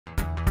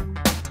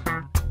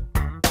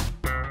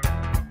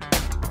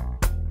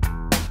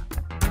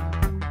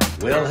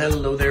Well,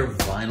 hello there,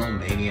 Vinyl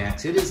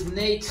Maniacs. It is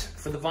Nate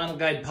for the Vinyl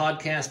Guide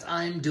Podcast.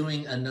 I'm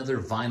doing another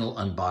vinyl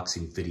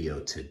unboxing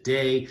video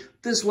today.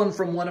 This one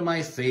from one of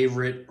my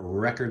favorite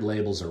record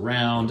labels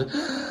around,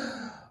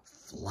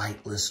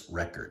 Flightless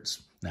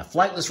Records. Now,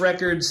 Flightless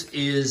Records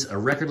is a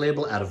record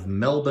label out of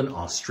Melbourne,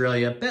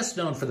 Australia, best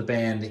known for the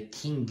band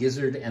King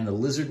Gizzard and the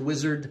Lizard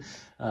Wizard.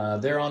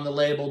 They're on the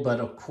label, but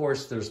of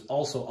course, there's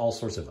also all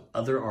sorts of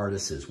other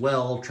artists as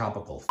well.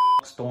 Tropical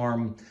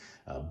Storm,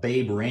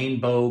 Babe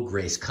Rainbow,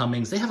 Grace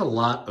Cummings. They have a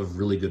lot of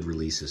really good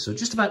releases. So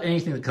just about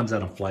anything that comes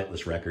out on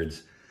Flightless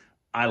Records,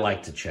 I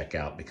like to check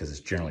out because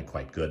it's generally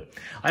quite good.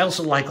 I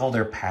also like all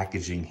their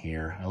packaging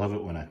here. I love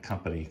it when a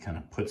company kind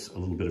of puts a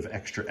little bit of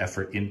extra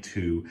effort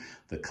into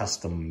the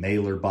custom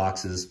mailer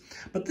boxes.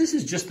 But this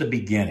is just the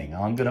beginning.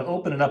 I'm going to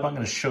open it up. I'm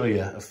going to show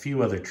you a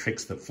few other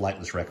tricks that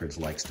Flightless Records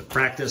likes to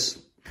practice.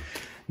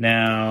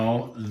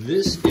 Now,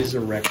 this is a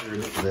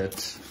record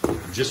that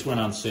just went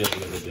on sale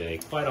the other day.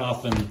 Quite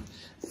often,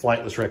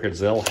 Flightless Records,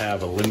 they'll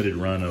have a limited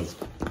run of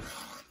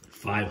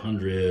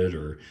 500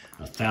 or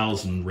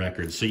 1,000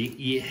 records. So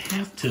you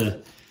have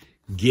to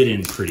get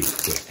in pretty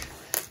quick.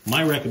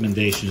 My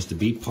recommendation is to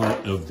be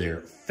part of their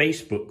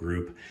Facebook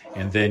group,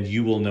 and then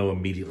you will know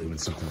immediately when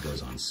something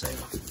goes on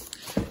sale.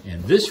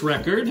 And this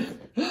record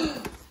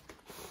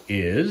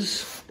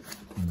is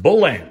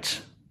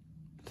Bullant.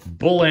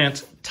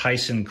 Bullant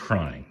Tyson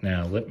Crying.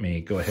 Now, let me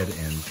go ahead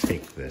and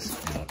take this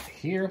out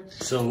here.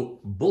 So,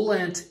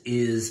 Bullant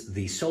is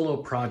the solo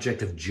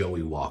project of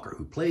Joey Walker,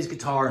 who plays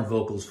guitar and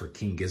vocals for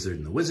King Gizzard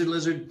and the Wizard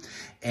Lizard.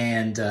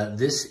 And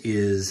this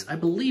is, I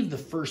believe, the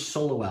first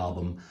solo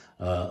album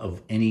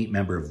of any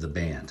member of the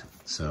band.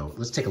 So,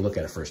 let's take a look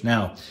at it first.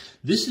 Now,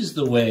 this is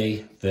the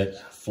way that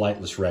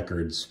Flightless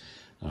Records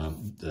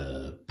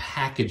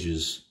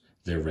packages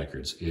their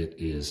records. It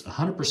is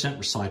 100%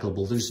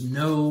 recyclable. There's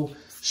no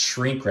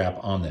shrink wrap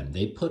on them.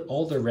 They put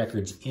all their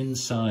records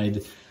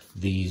inside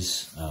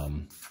these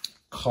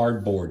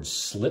cardboard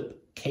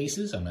slip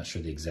cases. I'm not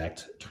sure the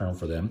exact term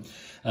for them.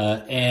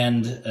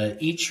 And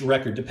each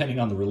record, depending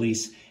on the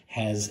release,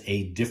 has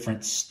a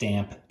different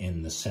stamp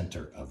in the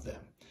center of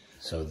them.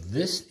 So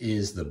this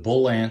is the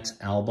Bullant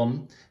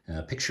album,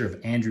 a picture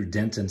of Andrew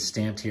Denton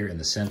stamped here in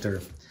the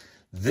center.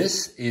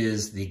 This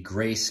is the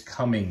Grace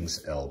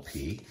Cummings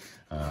LP.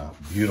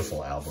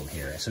 Beautiful album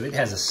here. So it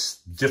has a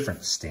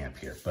different stamp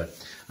here, but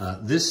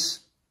this,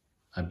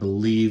 I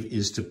believe,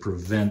 is to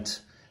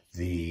prevent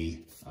the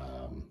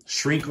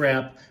shrink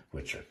wrap,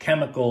 which are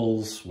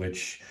chemicals,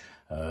 which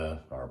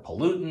are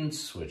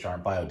pollutants, which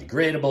aren't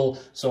biodegradable.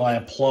 So I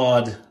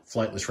applaud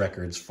Flightless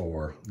Records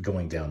for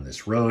going down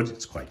this road.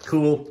 It's quite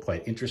cool,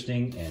 quite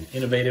interesting and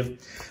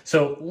innovative.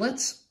 So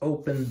let's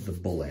open the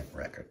Bullant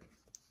record.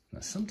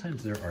 Now,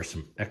 sometimes there are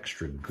some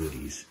extra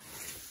goodies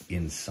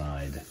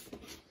inside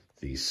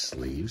these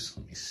sleeves.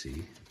 Let me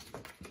see.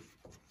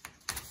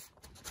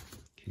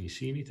 Can you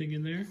see anything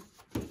in there?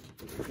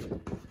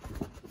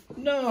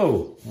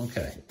 No.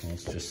 Okay. Well,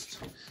 it's just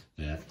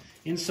that.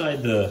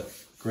 Inside the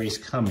Grace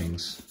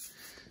Cummings,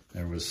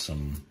 there was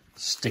some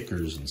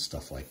stickers and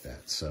stuff like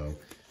that. So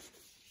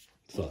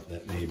thought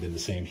that may have been the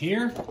same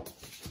here.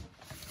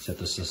 Set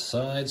this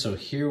aside. So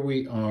here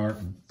we are,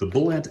 the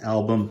Bullant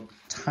album,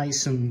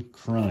 Tyson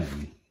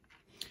Crying.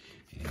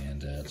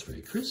 And it's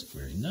very crisp,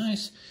 very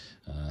nice.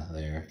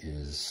 There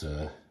is,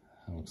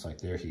 looks like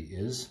there he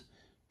is,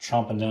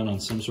 chomping down on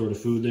some sort of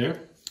food there.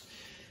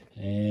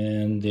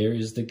 And there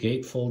is the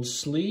gatefold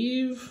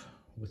sleeve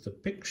with a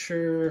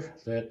picture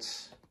that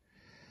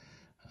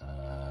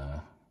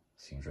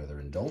seems rather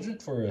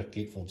indulgent for a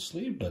gatefold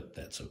sleeve, but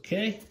that's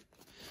okay.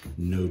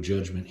 No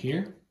judgment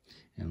here.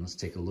 And let's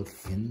take a look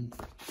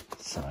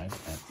inside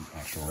at the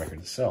actual record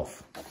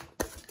itself.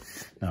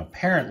 Now,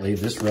 apparently,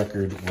 this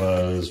record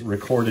was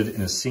recorded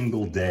in a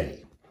single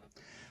day.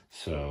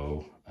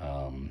 So,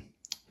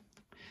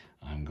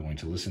 I'm going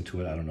to listen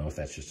to it. I don't know if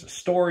that's just a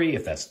story,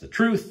 if that's the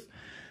truth,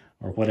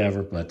 or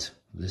whatever, but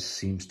this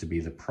seems to be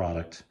the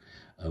product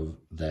of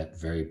that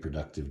very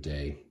productive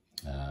day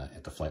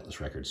at the Flightless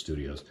Records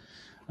studios.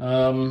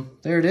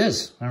 There it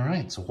is. All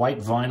right, it's a white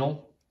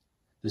vinyl.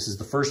 This is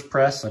the first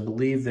press. I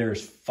believe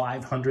there's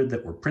 500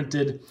 that were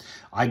printed.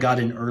 I got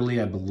in early.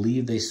 I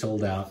believe they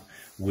sold out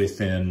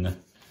within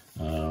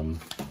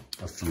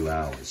a few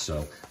hours.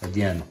 So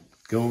again,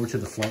 go over to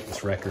the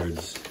Flightless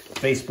Records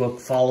Facebook,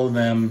 follow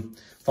them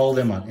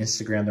on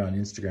Instagram. They're on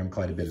Instagram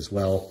quite a bit as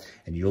well,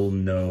 and you'll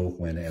know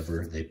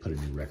whenever they put a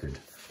new record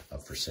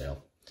up for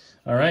sale.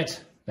 All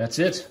right, that's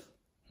it.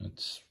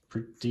 It's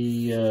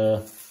pretty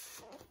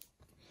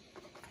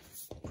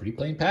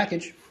plain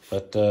package,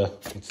 but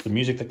it's the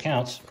music that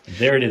counts.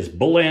 There it is,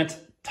 Bullant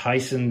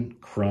Tyson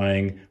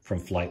Crying from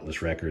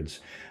Flightless Records.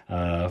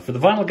 For the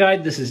Vinyl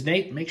Guide, this is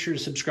Nate. Make sure to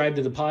subscribe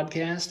to the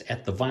podcast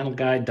at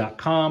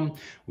thevinylguide.com.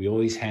 We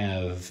always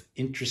have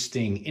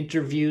interesting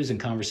interviews and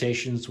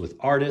conversations with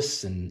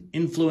artists and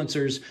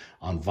influencers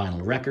on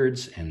vinyl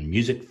records and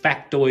music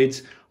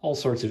factoids, all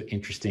sorts of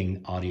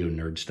interesting audio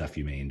nerd stuff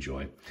you may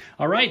enjoy.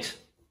 All right,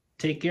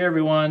 take care,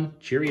 everyone.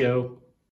 Cheerio.